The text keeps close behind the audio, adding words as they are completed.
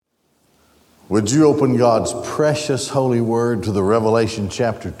Would you open God's precious holy word to the Revelation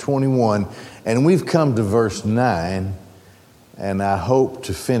chapter 21? And we've come to verse 9, and I hope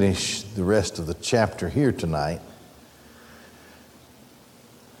to finish the rest of the chapter here tonight.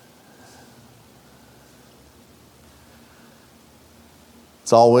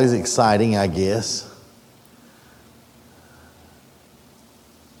 It's always exciting, I guess,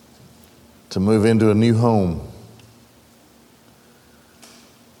 to move into a new home,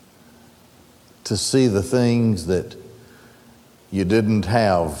 to see the things that you didn't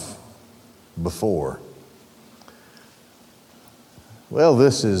have before. Well,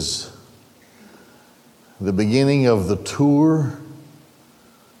 this is the beginning of the tour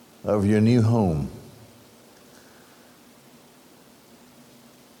of your new home.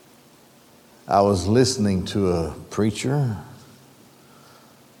 I was listening to a preacher,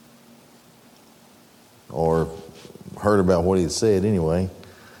 or heard about what he had said anyway.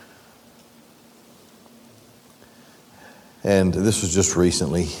 And this was just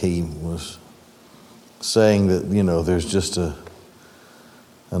recently. He was saying that, there's just an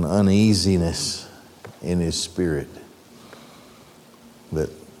uneasiness in his spirit, that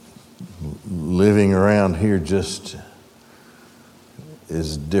living around here just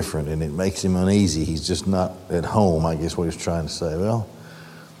is different, and it makes him uneasy. He's just not at home, I guess what he's trying to say. Well,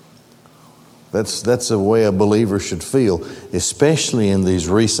 that's the way a believer should feel, especially in these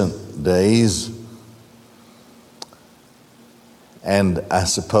recent days. And I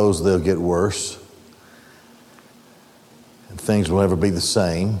suppose they'll get worse, and things will never be the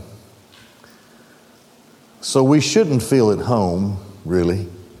same. So we shouldn't feel at home, really,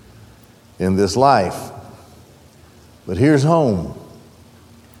 in this life. But here's home.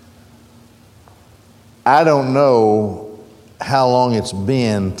 I don't know how long it's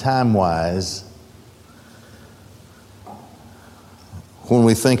been time-wise when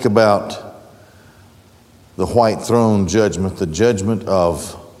we think about the white throne judgment, the judgment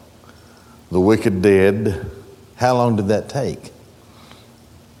of the wicked dead. How long did that take?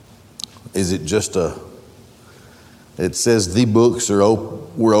 Is it just it says the books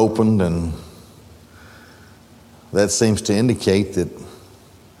were opened, and that seems to indicate that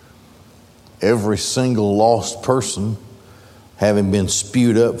every single lost person, having been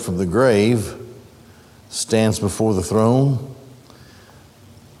spewed up from the grave, stands before the throne.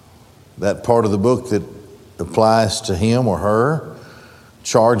 That part of the book that applies to him or her,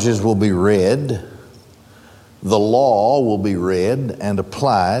 charges will be read. The law will be read and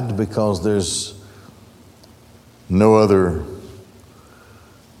applied, because there's no other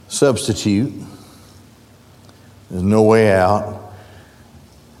substitute. There's no way out.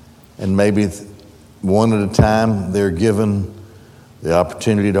 And maybe one at a time they're given the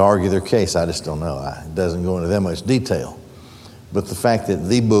opportunity to argue their case. I just don't know. It doesn't go into that much detail. But the fact that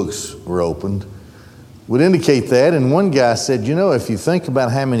the books were opened would indicate that. And one guy said, if you think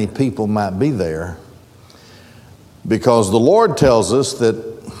about how many people might be there, because the Lord tells us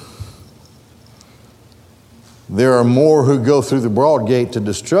that there are more who go through the broad gate to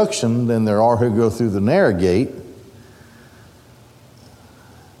destruction than there are who go through the narrow gate.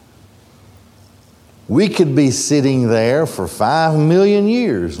 We could be sitting there for 5 million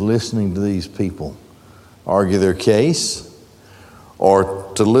years listening to these people argue their case,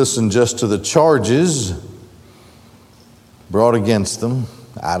 or to listen just to the charges brought against them.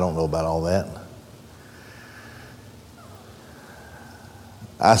 I don't know about all that.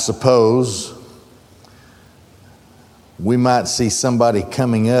 I suppose we might see somebody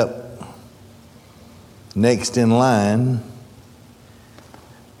coming up next in line,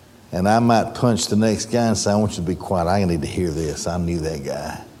 and I might punch the next guy and say, I want you to be quiet. I need to hear this. I knew that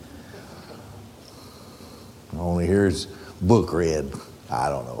guy. I want to hear his book read. I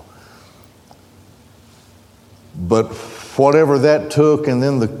don't know. But whatever that took, and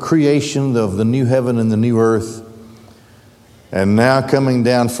then the creation of the new heaven and the new earth, and now coming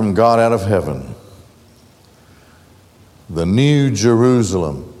down from God out of heaven, the new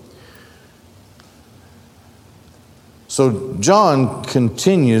Jerusalem. So John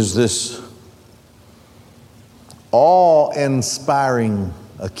continues this awe-inspiring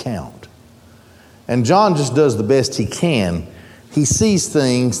account. And John just does the best he can. He sees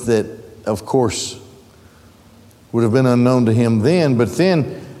things that, of course, would have been unknown to him then, but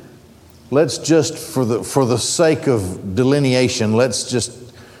then let's just, for the sake of delineation, let's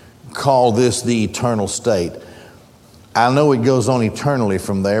just call this the eternal state. I know it goes on eternally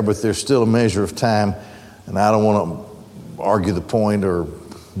from there, but there's still a measure of time, and I don't want to argue the point or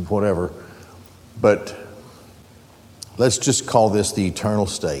whatever, but let's just call this the eternal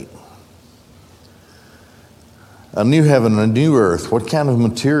state. A new heaven, a new earth. What kind of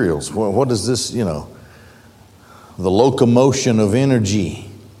materials? What is this, the locomotion of energy?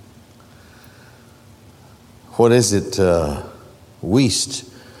 What is it? Wuest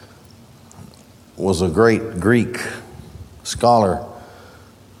was a great Greek scholar,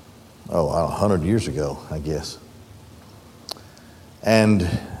 100 years ago, I guess. And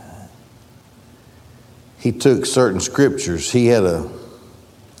he took certain scriptures. He had a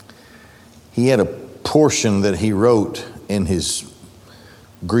portion that he wrote in his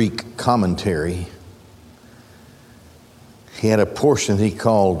Greek commentary. He had a portion he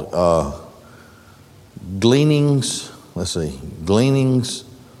called gleanings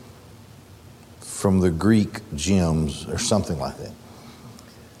from the Greek gems, or something like that.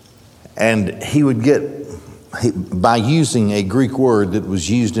 And he would by using a Greek word that was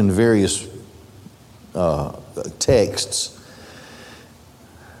used in various texts,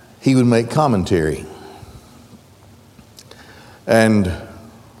 he would make commentary. And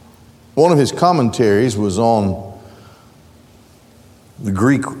one of his commentaries was on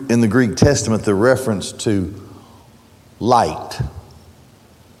in the Greek Testament, the reference to light.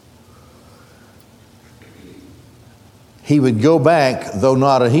 He would go back, though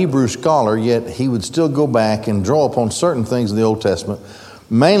not a Hebrew scholar, yet he would still go back and draw upon certain things in the Old Testament,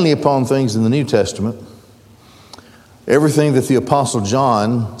 mainly upon things in the New Testament. Everything that the Apostle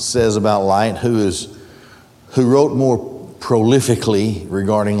John says about light, who wrote more prolifically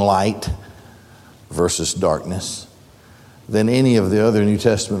regarding light versus darkness than any of the other New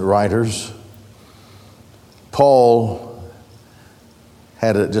Testament writers. Paul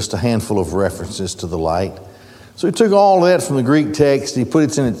had just a handful of references to the light. So he took all that from the Greek text, he put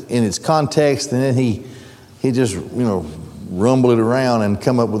it in its context, and then he just, rumbled it around and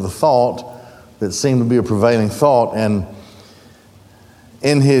come up with a thought that seemed to be a prevailing thought. And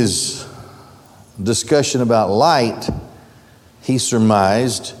in his discussion about light, he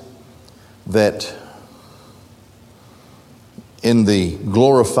surmised that in the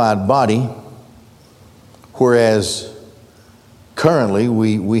glorified body, whereas currently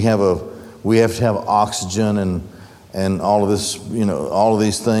we have to have oxygen and all of this, all of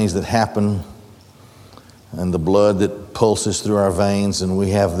these things that happen, and the blood that pulses through our veins, and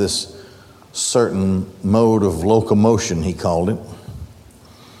we have this certain mode of locomotion, he called it.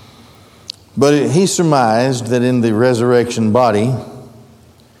 But he surmised that in the resurrection body,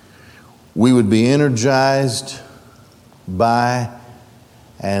 we would be energized by,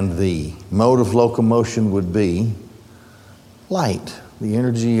 and the mode of locomotion would be light, the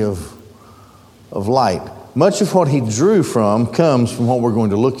energy of light. Much of what he drew from comes from what we're going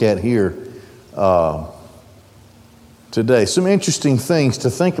to look at here today. Some interesting things to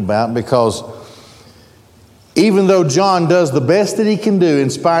think about, because even though John does the best that he can do,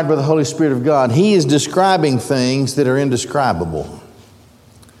 inspired by the Holy Spirit of God, he is describing things that are indescribable.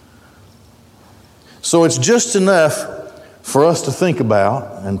 So it's just enough for us to think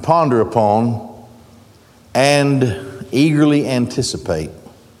about and ponder upon and eagerly anticipate.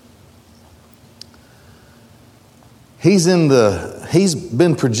 He's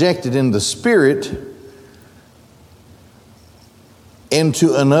been projected in the Spirit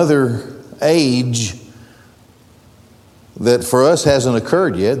into another age that for us hasn't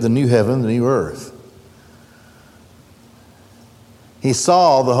occurred yet, the new heaven, the new earth. He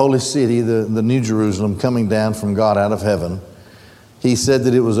saw the holy city, the New Jerusalem, coming down from God out of heaven. He said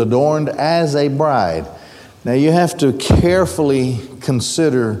that it was adorned as a bride. Now you have to carefully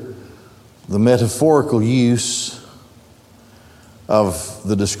consider the metaphorical use of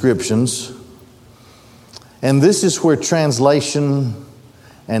the descriptions. And this is where translation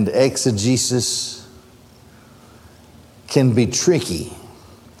and exegesis can be tricky.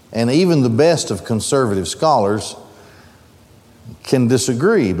 And even the best of conservative scholars can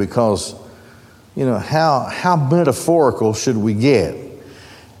disagree, because, how metaphorical should we get?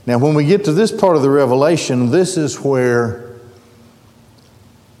 Now, when we get to this part of the Revelation, this is where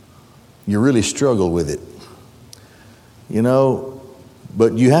you really struggle with it.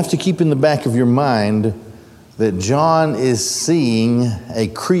 But you have to keep in the back of your mind that John is seeing a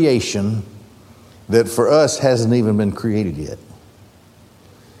creation that for us hasn't even been created yet.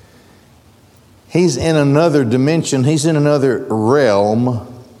 He's in another dimension, he's in another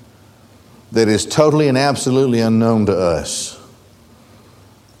realm that is totally and absolutely unknown to us.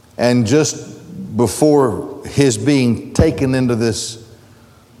 And just before his being taken into this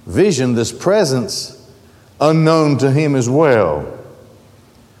vision, this presence, unknown to him as well.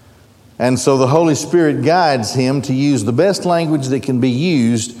 And so the Holy Spirit guides him to use the best language that can be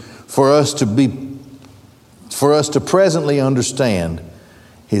used for us to presently understand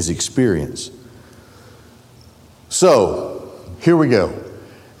his experience. So, here we go.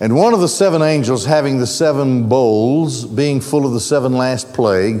 And one of the seven angels, having the seven bowls, being full of the seven last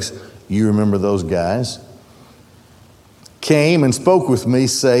plagues, you remember those guys, came and spoke with me,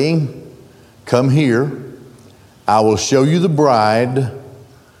 saying, "Come here, I will show you the bride,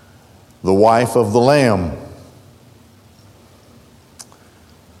 the wife of the Lamb."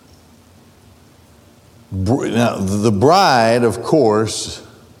 Now, the bride, of course,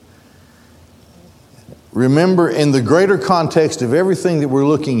 remember, in the greater context of everything that we're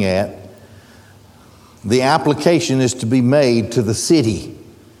looking at, the application is to be made to the city.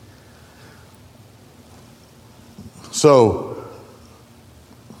 So,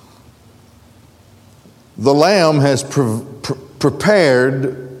 the Lamb has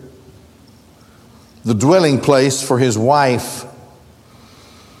prepared the dwelling place for his wife.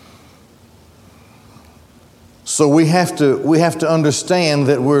 So we have to understand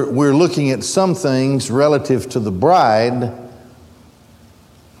that we're looking at some things relative to the bride,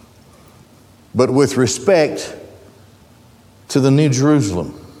 but with respect to the New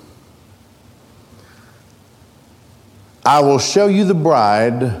Jerusalem. I will show you the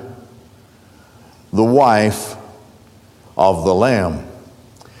bride, the wife of the Lamb.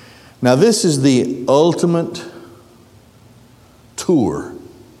 Now, this is the ultimate tour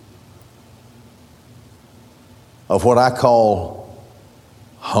of what I call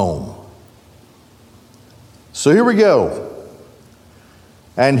home. So here we go.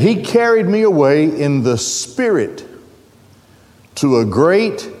 And he carried me away in the Spirit to a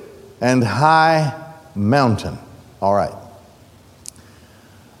great and high mountain. All right.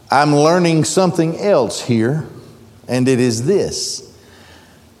 I'm learning something else here, and it is this: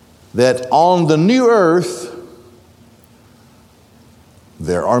 that on the new earth,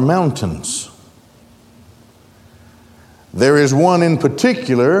 there are mountains. There is one in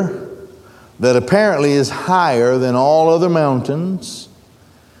particular that apparently is higher than all other mountains,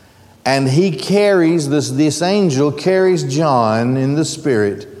 and he carries, this angel carries John in the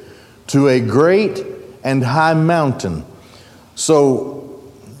Spirit to a great and high mountain. So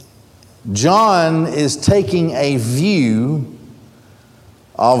John is taking a view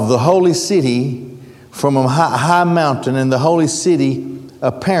of the holy city from a high mountain, and the holy city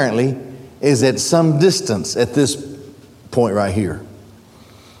apparently is at some distance at this point right here,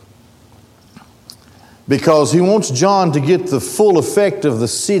 because he wants John to get the full effect of the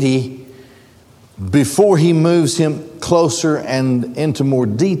city before he moves him closer and into more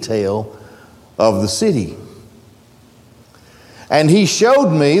detail of the city. And he showed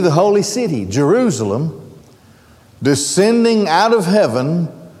me the holy city, Jerusalem, descending out of heaven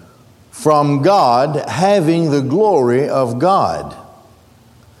from God, having the glory of God.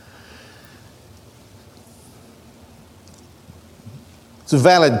 It's a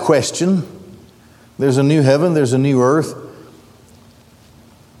valid question. There's a new heaven, there's a new earth.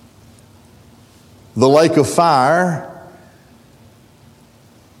 The lake of fire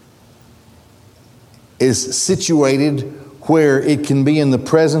is situated where it can be in the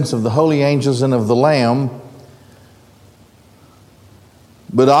presence of the holy angels and of the Lamb,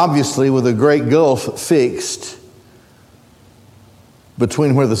 but obviously with a great gulf fixed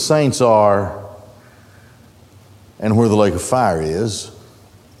between where the saints are and where the lake of fire is.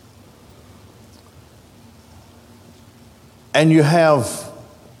 And you have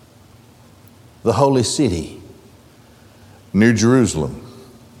the holy city, New Jerusalem.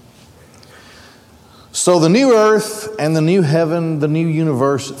 So the new earth and the new heaven, the new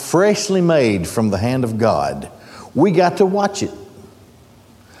universe, freshly made from the hand of God. We got to watch it.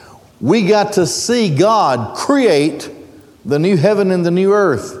 We got to see God create the new heaven and the new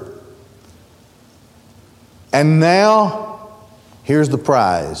earth. And now, here's the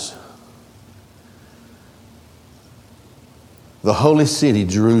prize. The holy city,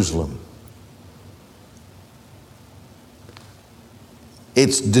 Jerusalem.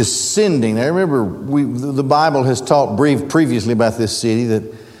 It's descending. Now remember, the Bible has taught previously about this city that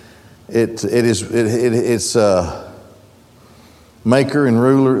its maker and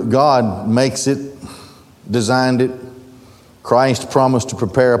ruler, God, makes it, designed it. Christ promised to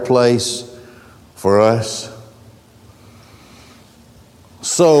prepare a place for us.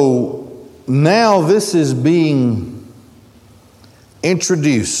 So now this is being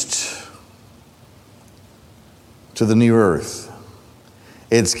introduced to the new earth.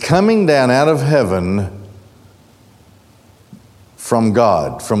 It's coming down out of heaven from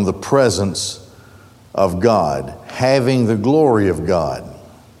God, from the presence of God, having the glory of God.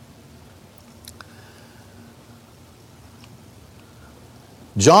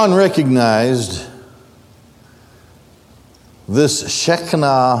 John recognized this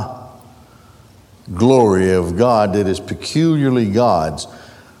Shekinah glory of God that is peculiarly God's.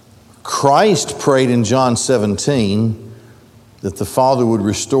 Christ prayed in John 17 that the Father would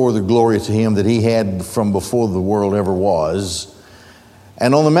restore the glory to him that he had from before the world ever was.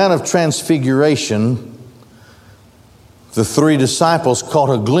 And on the Mount of Transfiguration, the three disciples caught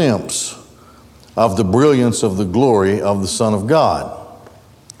a glimpse of the brilliance of the glory of the Son of God.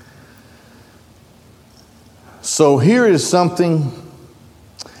 So here is something,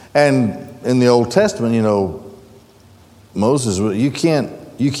 and in the Old Testament, Moses, you can't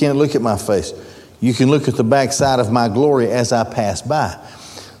look at my face. You can look at the backside of my glory as I pass by.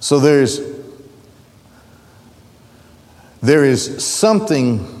 So there is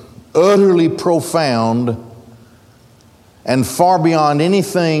something utterly profound and far beyond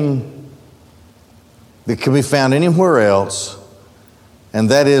anything that can be found anywhere else, and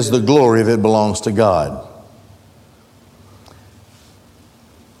that is the glory that belongs to God.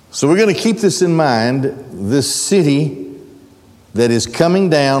 So we're going to keep this in mind, this city that is coming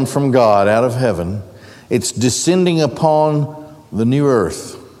down from God out of heaven. It's descending upon the new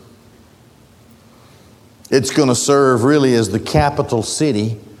earth. It's going to serve really as the capital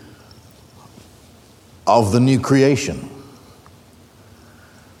city of the new creation.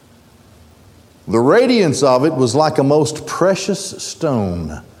 The radiance of it was like a most precious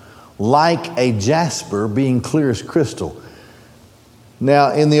stone, like a jasper being clear as crystal.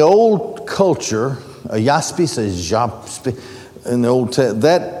 Now, in the old culture, a jaspis, in the old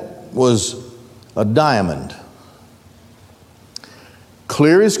that was a diamond.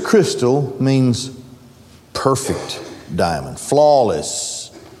 Clear as crystal means perfect diamond,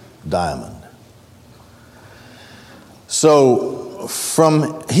 flawless diamond. So,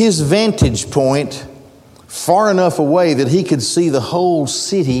 from his vantage point, far enough away that he could see the whole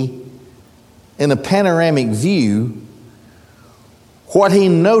city in a panoramic view, what he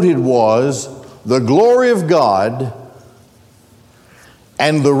noted was the glory of God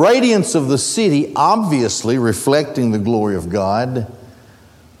and the radiance of the city, obviously reflecting the glory of God,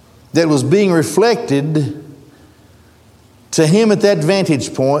 that was being reflected to him at that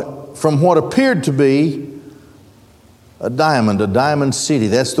vantage point from what appeared to be a diamond city.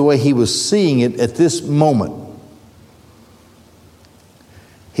 That's the way he was seeing it at this moment.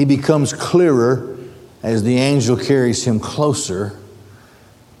 He becomes clearer as the angel carries him closer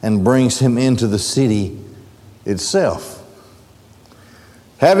and brings him into the city itself.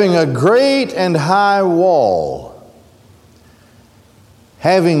 Having a great and high wall,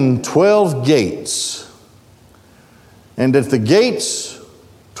 having 12 gates, and at the gates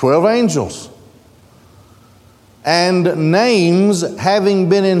 12 angels, and names having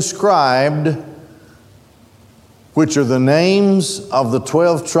been inscribed, which are the names of the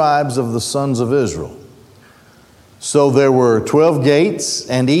 12 tribes of the sons of Israel. So there were 12 gates,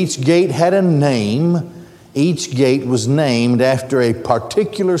 and each gate had a name. Each gate was named after a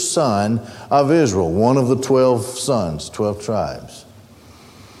particular son of Israel, one of the 12 sons, 12 tribes.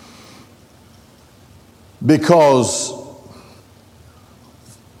 Because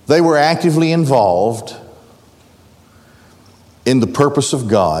they were actively involved in the purpose of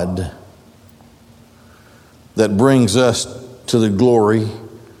God that brings us to the glory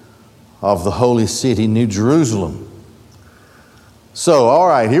of the holy city, New Jerusalem. So, all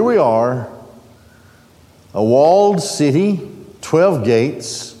right, here we are. A walled city, 12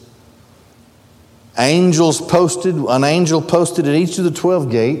 gates, an angel posted at each of the 12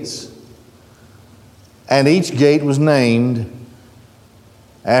 gates, and each gate was named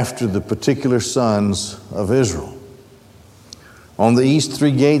after the particular sons of Israel. On the east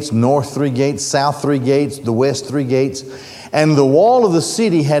 3 gates, north 3 gates, south 3 gates, the west 3 gates. And the wall of the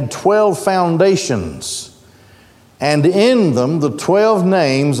city had 12 foundations, and in them the 12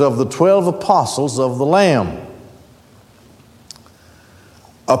 names of the 12 apostles of the Lamb.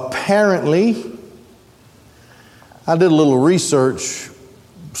 Apparently, I did a little research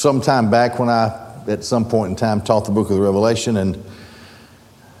some time back when I, at some point in time, taught the book of the Revelation, and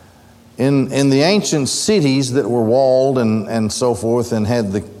in the ancient cities that were walled and so forth and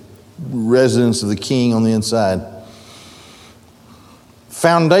had the residence of the king on the inside,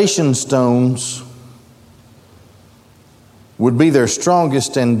 foundation stones would be their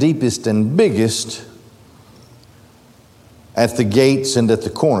strongest and deepest and biggest at the gates and at the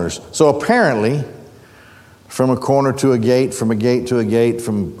corners. So apparently, from a corner to a gate, from a gate to a gate,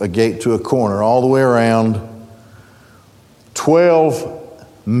 from a gate to a corner, all the way around, 12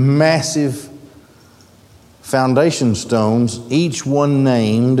 massive foundation stones, each one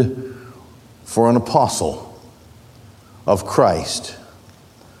named for an apostle of Christ,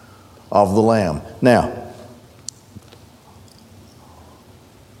 of the Lamb. Now,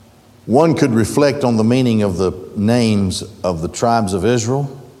 One could reflect on the meaning of the names of the tribes of Israel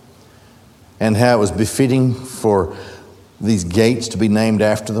and how it was befitting for these gates to be named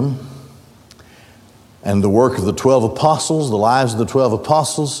after them, and the work of the 12 apostles, the lives of the 12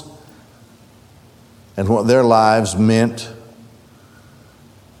 apostles, and what their lives meant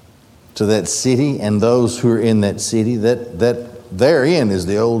to that city and those who are in that city. That therein is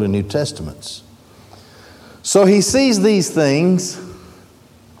the Old and New Testaments. So he sees these things,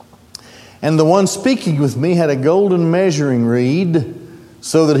 and the one speaking with me had a golden measuring reed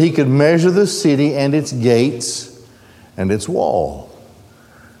so that he could measure the city and its gates and its wall.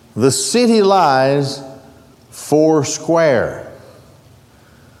 The city lies 4 square.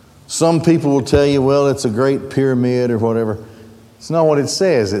 Some people will tell you, well, it's a great pyramid or whatever. It's not what it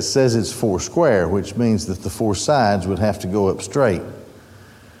says. It says it's 4 square, which means that the 4 sides would have to go up straight.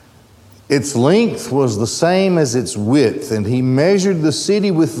 Its length was the same as its width, and he measured the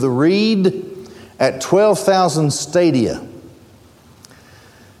city with the reed at 12,000 stadia.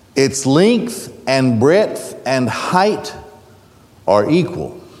 Its length and breadth and height are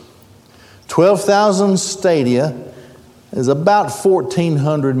equal. 12,000 stadia is about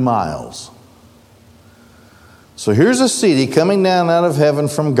 1,400 miles. So here's a city coming down out of heaven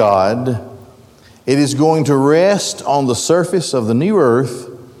from God. It is going to rest on the surface of the new earth,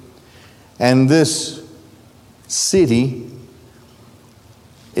 and this city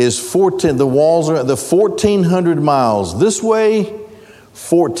is the walls are the 1,400 miles this way,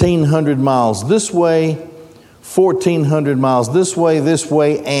 1,400 miles this way, 1,400 miles this way,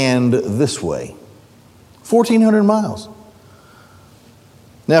 and this way. 1,400 miles.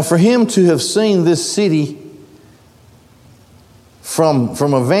 Now, for him to have seen this city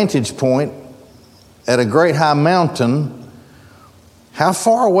from a vantage point at a great high mountain, how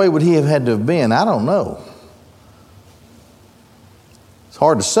far away would he have had to have been? I don't know. It's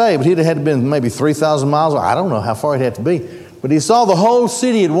hard to say, but he'd have had to have been maybe 3,000 miles. I don't know how far he'd have to be. But he saw the whole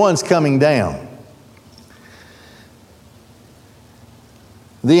city at once coming down.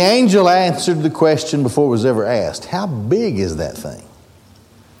 The angel answered the question before it was ever asked. How big is that thing?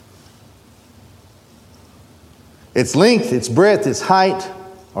 Its length, its breadth, its height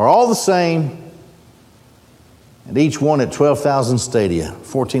are all the same, and each one at 12,000 stadia,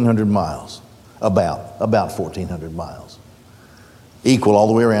 1,400 miles, about 1,400 miles. Equal all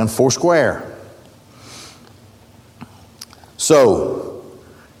the way around, 4 square. So,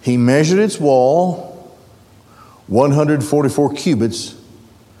 he measured its wall, 144 cubits,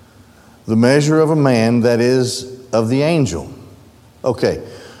 the measure of a man, that is, of the angel. Okay,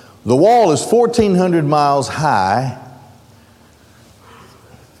 the wall is 1,400 miles high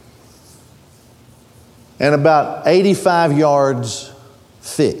and about 85 yards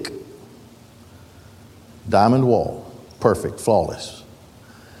thick. Diamond wall, perfect, flawless.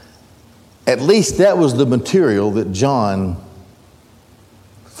 At least that was the material that John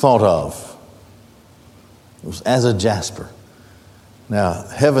thought of. It was as a jasper. Now,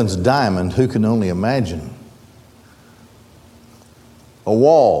 heaven's diamond, who can only imagine? A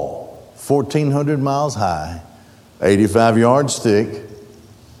wall, 1,400 miles high, 85 yards thick,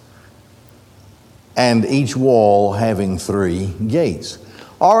 and each wall having 3 gates.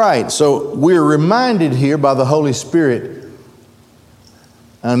 All right, so we're reminded here by the Holy Spirit,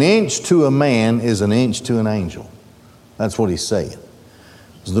 an inch to a man is an inch to an angel. That's what he's saying.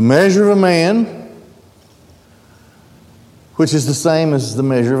 It's the measure of a man, which is the same as the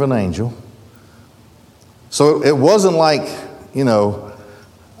measure of an angel. So it wasn't like,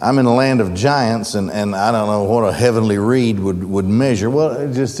 I'm in a land of giants and I don't know what a heavenly reed would measure. Well,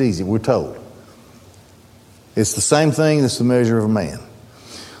 it's just easy, we're told. It's the same thing, it's the measure of a man.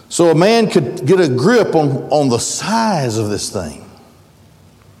 So a man could get a grip on the size of this thing.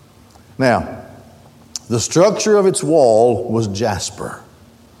 Now, the structure of its wall was jasper,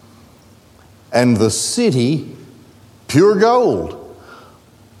 and the city pure gold,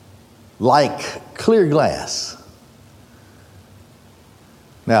 like clear glass.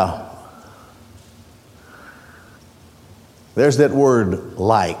 Now, there's that word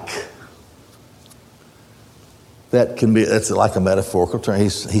like. That's like a metaphorical term.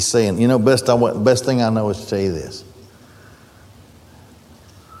 He's saying, best thing I know is to tell you this.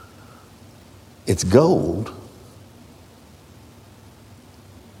 It's gold,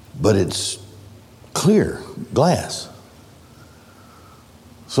 but it's clear glass.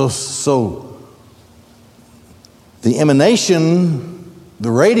 So the emanation,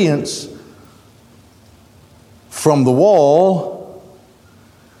 the radiance from the wall,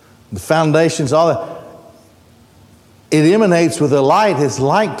 the foundations, all that, it emanates with a light. It's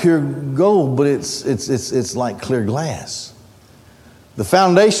like pure gold, but it's like clear glass. The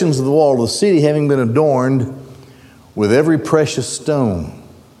foundations of the wall of the city having been adorned with every precious stone.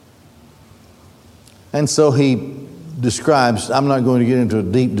 And so he describes, I'm not going to get into a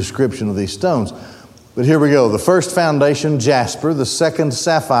deep description of these stones, but here we go. The first foundation, jasper. The second,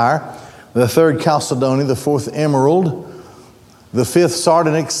 sapphire. The third, chalcedony. The fourth, emerald. The fifth,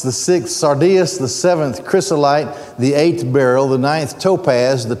 sardonyx. The sixth, sardius. The seventh, chrysolite. The eighth, beryl. The ninth,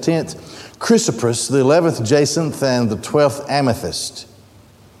 topaz. The 10th, chrysoprase. The 11th, jacinth. And the 12th, amethyst.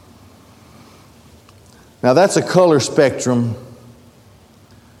 Now that's a color spectrum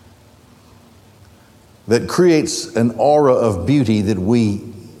that creates an aura of beauty that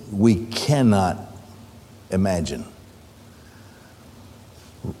we cannot imagine.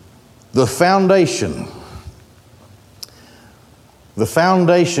 The foundation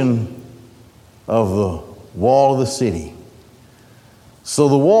of the wall of the city. So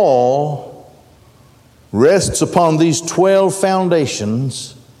the wall rests upon these 12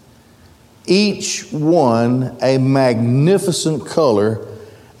 foundations, each one a magnificent color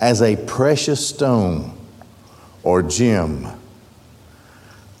as a precious stone or gem.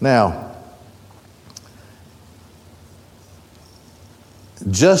 Now,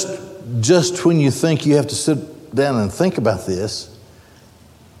 just when you think you have to sit down and think about this,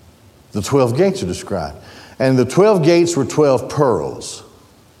 the 12 gates are described. And the 12 gates were 12 pearls.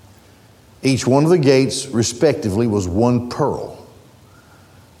 Each one of the gates, respectively, was one pearl.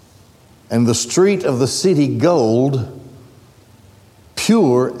 And the street of the city gold,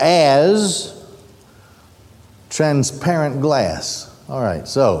 pure as transparent glass. All right,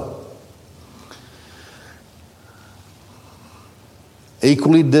 so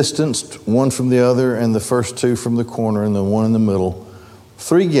equally distanced one from the other, and the first two from the corner, and the one in the middle.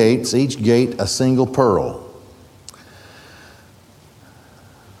 3 gates, each gate a single pearl.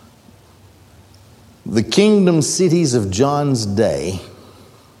 The kingdom cities of John's day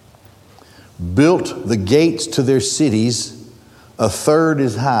built the gates to their cities a third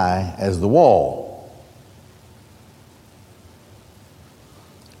as high as the wall.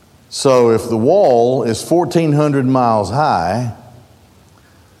 So if the wall is 1,400 miles high,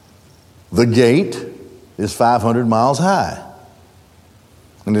 the gate is 500 miles high.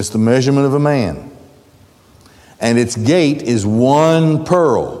 And it's the measurement of a man. And its gate is one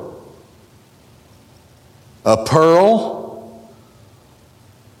pearl. A pearl,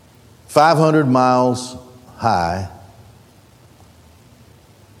 500 miles high,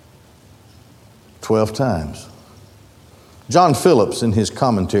 12 times. John Phillips, in his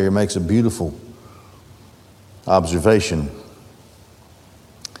commentary, makes a beautiful observation.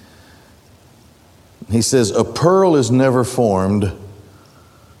 He says, a pearl is never formed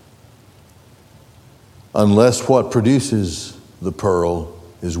unless what produces the pearl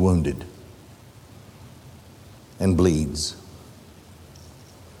is wounded and bleeds.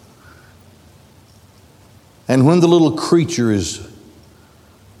 And when the little creature is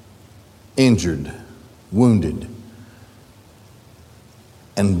injured, wounded,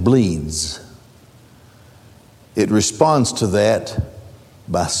 and bleeds, it responds to that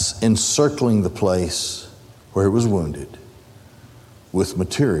by encircling the place where it was wounded with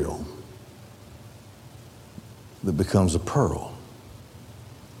material that becomes a pearl.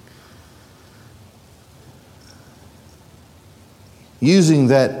 Using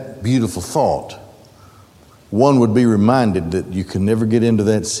that beautiful thought, one would be reminded that you can never get into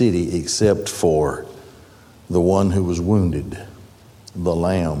that city except for the one who was wounded, the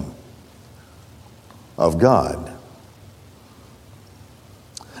Lamb of God.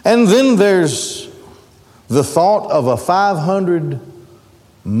 And then there's the thought of a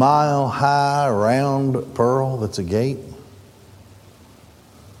 500-mile high round pearl that's a gate.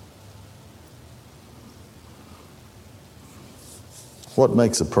 What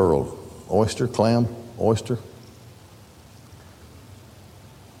makes a pearl? Oyster, clam, oyster?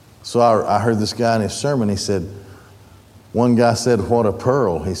 So I heard this guy in his sermon, he said, one guy said, what a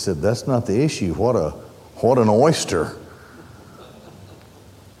pearl. He said, that's not the issue. What an oyster.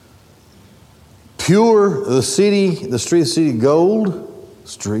 Pure, the street of the city, gold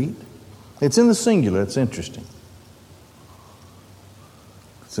street. It's in the singular. It's interesting.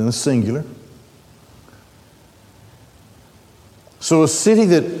 It's in the singular. So a street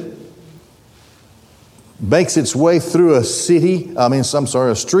that makes its way through a street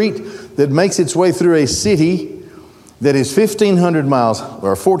that makes its way through a city that is 1,500 miles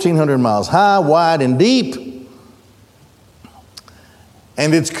or 1,400 miles high, wide, and deep.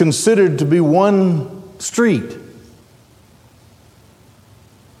 And it's considered to be one street.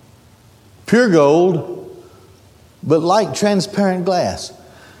 Pure gold, but like transparent glass.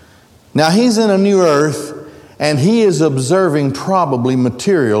 Now he's in a new earth, And he is observing probably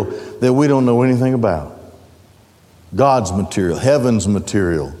material that we don't know anything about. God's material, heaven's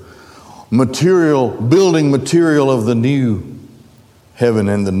material, building material of the new heaven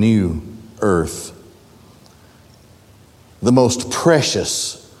and the new earth. The most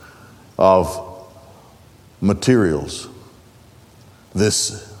precious of materials.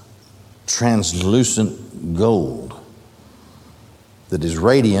 This translucent gold that is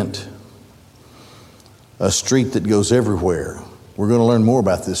radiant, a street that goes everywhere. We're going to learn more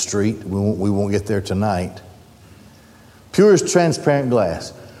about this street. We won't get there tonight. Pure as transparent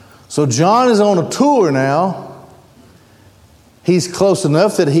glass. So John is on a tour now. He's close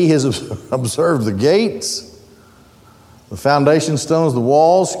enough that he has observed the gates, the foundation stones, the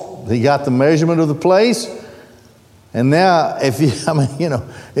walls. He got the measurement of the place. And now, if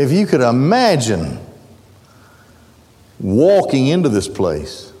you could imagine walking into this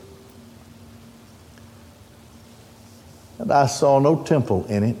place, and I saw no temple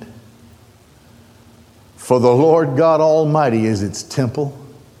in it, for the Lord God Almighty is its temple,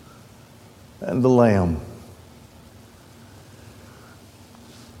 and the Lamb.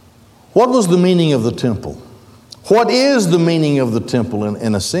 What was the meaning of the temple? What is the meaning of the temple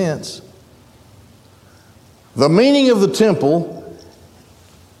in a sense? The meaning of the temple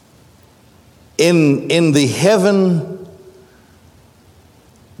in the heaven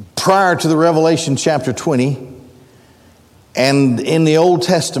prior to the Revelation chapter 20, and in the Old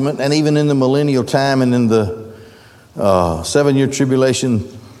Testament, and even in the millennial time and in the 7-year tribulation,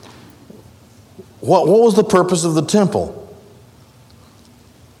 what was the purpose of the temple?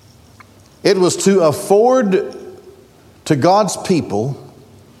 It was to afford to God's people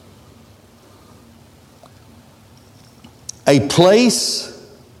a place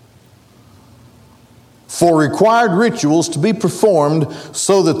for required rituals to be performed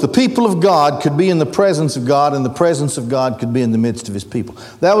so that the people of God could be in the presence of God and the presence of God could be in the midst of His people.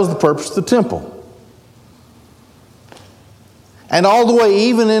 That was the purpose of the temple. And all the way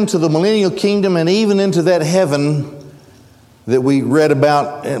even into the millennial kingdom and even into that heaven that we read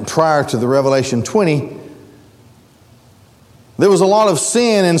about prior to the Revelation 20, there was a lot of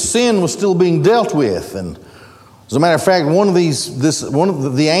sin, and sin was still being dealt with. And as a matter of fact, one of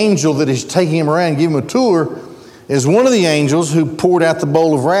the angel that is taking him around, giving him a tour, is one of the angels who poured out the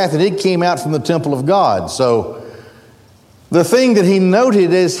bowl of wrath, and it came out from the temple of God. So the thing that he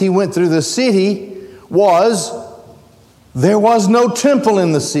noted as he went through the city was there was no temple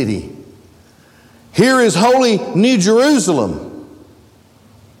in the city. Here is holy New Jerusalem,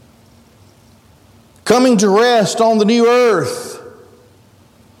 coming to rest on the new earth.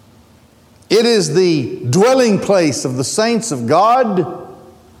 It is the dwelling place of the saints of God,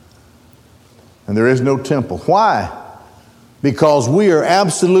 and there is no temple. Why? Because we are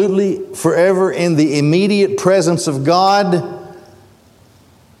absolutely forever in the immediate presence of God,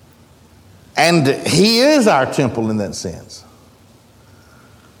 and He is our temple in that sense.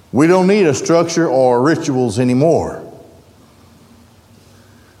 We don't need a structure or rituals anymore.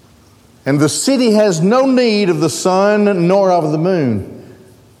 And the city has no need of the sun nor of the moon,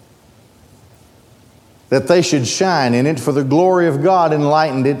 that they should shine in it, for the glory of God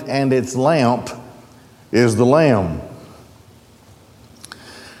enlightened it, and its lamp is the Lamb.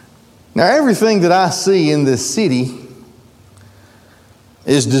 Now, everything that I see in this city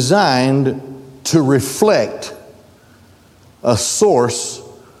is designed to reflect a source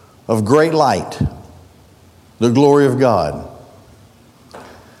of great light, the glory of God.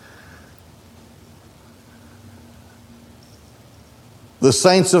 The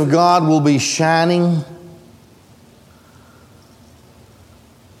saints of God will be shining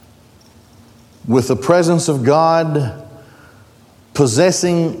with the presence of God,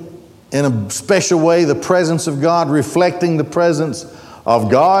 possessing in a special way the presence of God, reflecting the presence of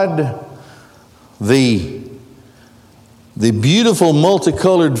God. The beautiful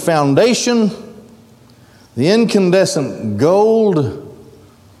multicolored foundation, the incandescent gold,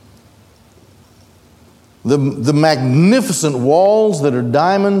 the magnificent walls that are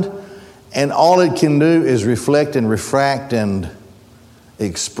diamond, and all it can do is reflect and refract and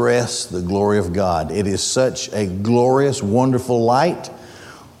express the glory of God. It is such a glorious, wonderful light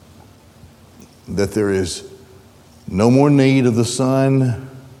that there is no more need of the sun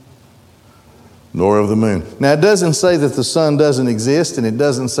nor of the moon. Now, it doesn't say that the sun doesn't exist, and it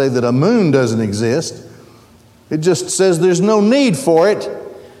doesn't say that a moon doesn't exist. It just says there's no need for it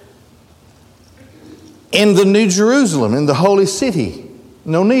in the New Jerusalem, in the holy city.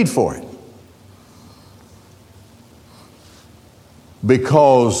 No need for it.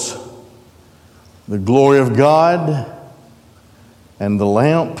 Because the glory of God and the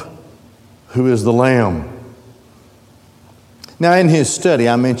lamp, who is the Lamb, Now, in his study,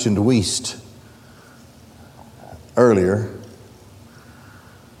 I mentioned Wuest earlier,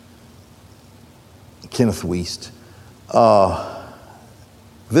 Kenneth Wuest.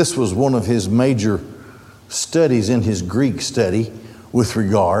 This was one of his major studies in his Greek study with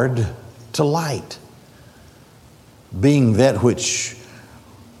regard to light, being that which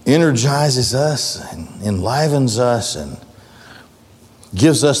energizes us and enlivens us and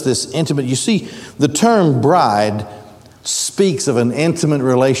gives us this intimate. You see, the term bride speaks of an intimate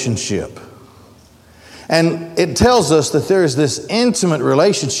relationship. And it tells us that there is this intimate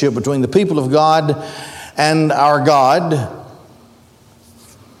relationship between the people of God and our God,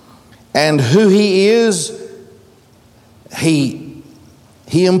 and who He is, He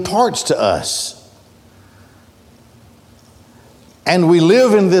imparts to us. And we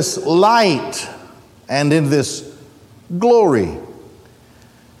live in this light and in this glory.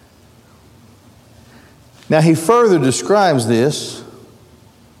 Now, he further describes this.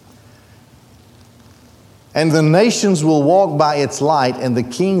 And the nations will walk by its light, and the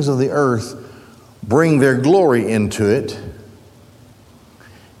kings of the earth bring their glory into it.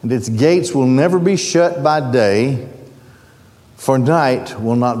 And its gates will never be shut by day, for night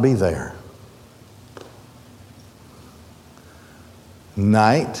will not be there.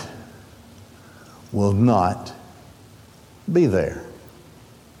 Night will not be there.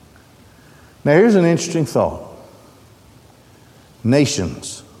 Now, here's an interesting thought.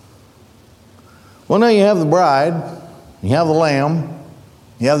 Nations. Well, now you have the bride, you have the lamb,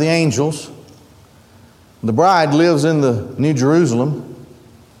 you have the angels. The bride lives in the New Jerusalem.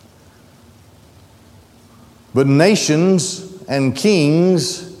 But nations and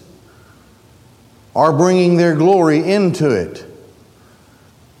kings are bringing their glory into it.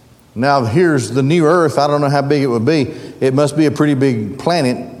 Now, here's the new earth. I don't know how big it would be. It must be a pretty big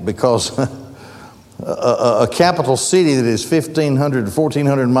planet, because a capital city that is 1,500 to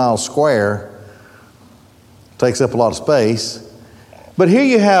 1,400 miles square takes up a lot of space. But here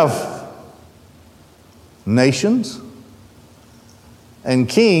you have nations and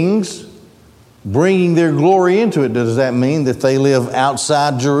kings bringing their glory into it. Does that mean that they live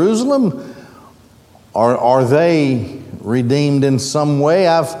outside Jerusalem? Or are they redeemed in some way?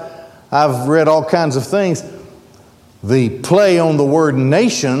 I've read all kinds of things. The play on the word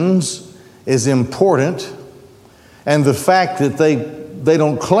nations is important, and the fact that they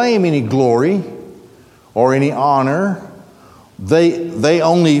don't claim any glory or any honor, they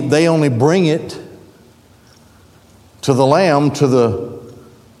only bring it to the Lamb, to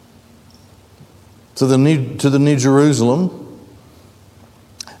the New Jerusalem.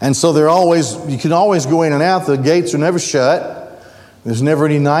 And so you can always go in and out. The gates are never shut. There's never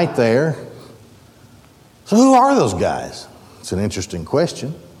any night there. So who are those guys? It's an interesting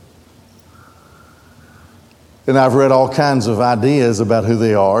question. And I've read all kinds of ideas about who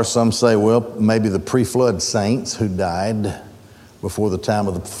they are. Some say, well, maybe the pre-flood saints who died before the time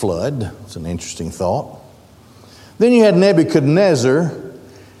of the flood. It's an interesting thought. Then you had Nebuchadnezzar.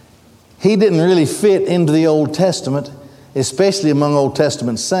 He didn't really fit into the Old Testament, especially among Old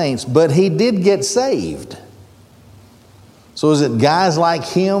Testament saints, but he did get saved. So is it guys like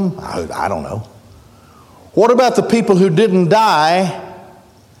him? I don't know. What about the people who didn't die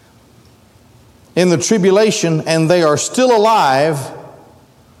in the tribulation and they are still alive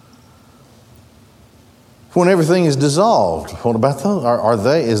when everything is dissolved? What about those? Are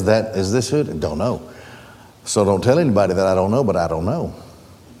they? Is this who? Don't know. So don't tell anybody that I don't know, but I don't know.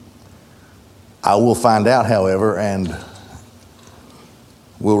 I will find out, however, and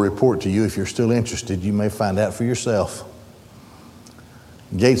will report to you if you're still interested. You may find out for yourself.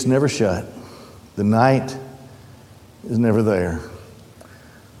 Gates never shut. The night is never there.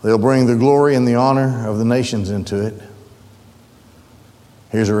 They'll bring the glory and the honor of the nations into it.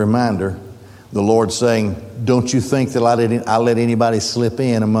 Here's a reminder. The Lord saying, don't you think that I'll let anybody slip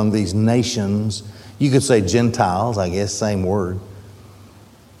in among these nations? You could say Gentiles, I guess, same word.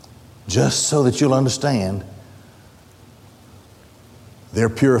 Just so that you'll understand, they're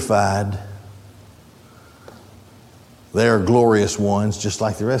purified. They are glorious ones, just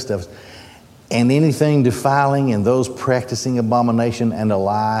like the rest of us. And anything defiling and those practicing abomination and a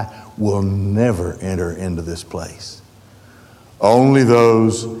lie will never enter into this place. Only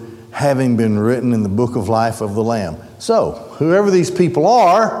those having been written in the book of life of the Lamb. So, whoever these people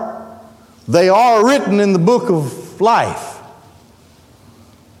are, they are written in the book of life.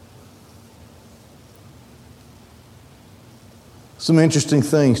 Some interesting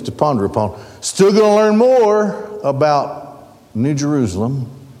things to ponder upon. Still going to learn more about New Jerusalem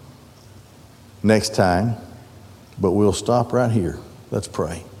next time, but we'll stop right here. Let's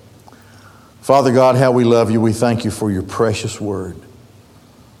pray. Father God, how we love you. We thank you for your precious word,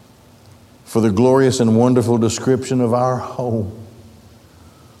 for the glorious and wonderful description of our home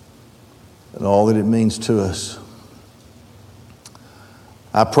and all that it means to us.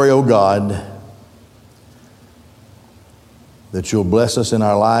 I pray, oh God, that you'll bless us in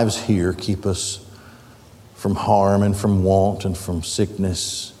our lives here, keep us from harm and from want and from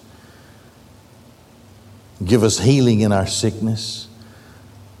sickness. Give us healing in our sickness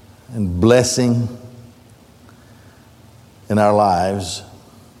and blessing in our lives.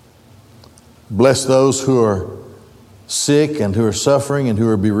 Bless those who are sick and who are suffering and who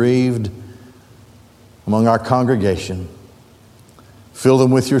are bereaved among our congregation. Fill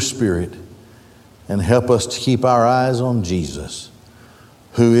them with your Spirit and help us to keep our eyes on Jesus,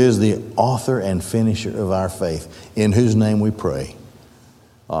 who is the author and finisher of our faith, in whose name we pray.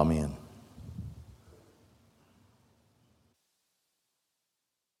 Amen.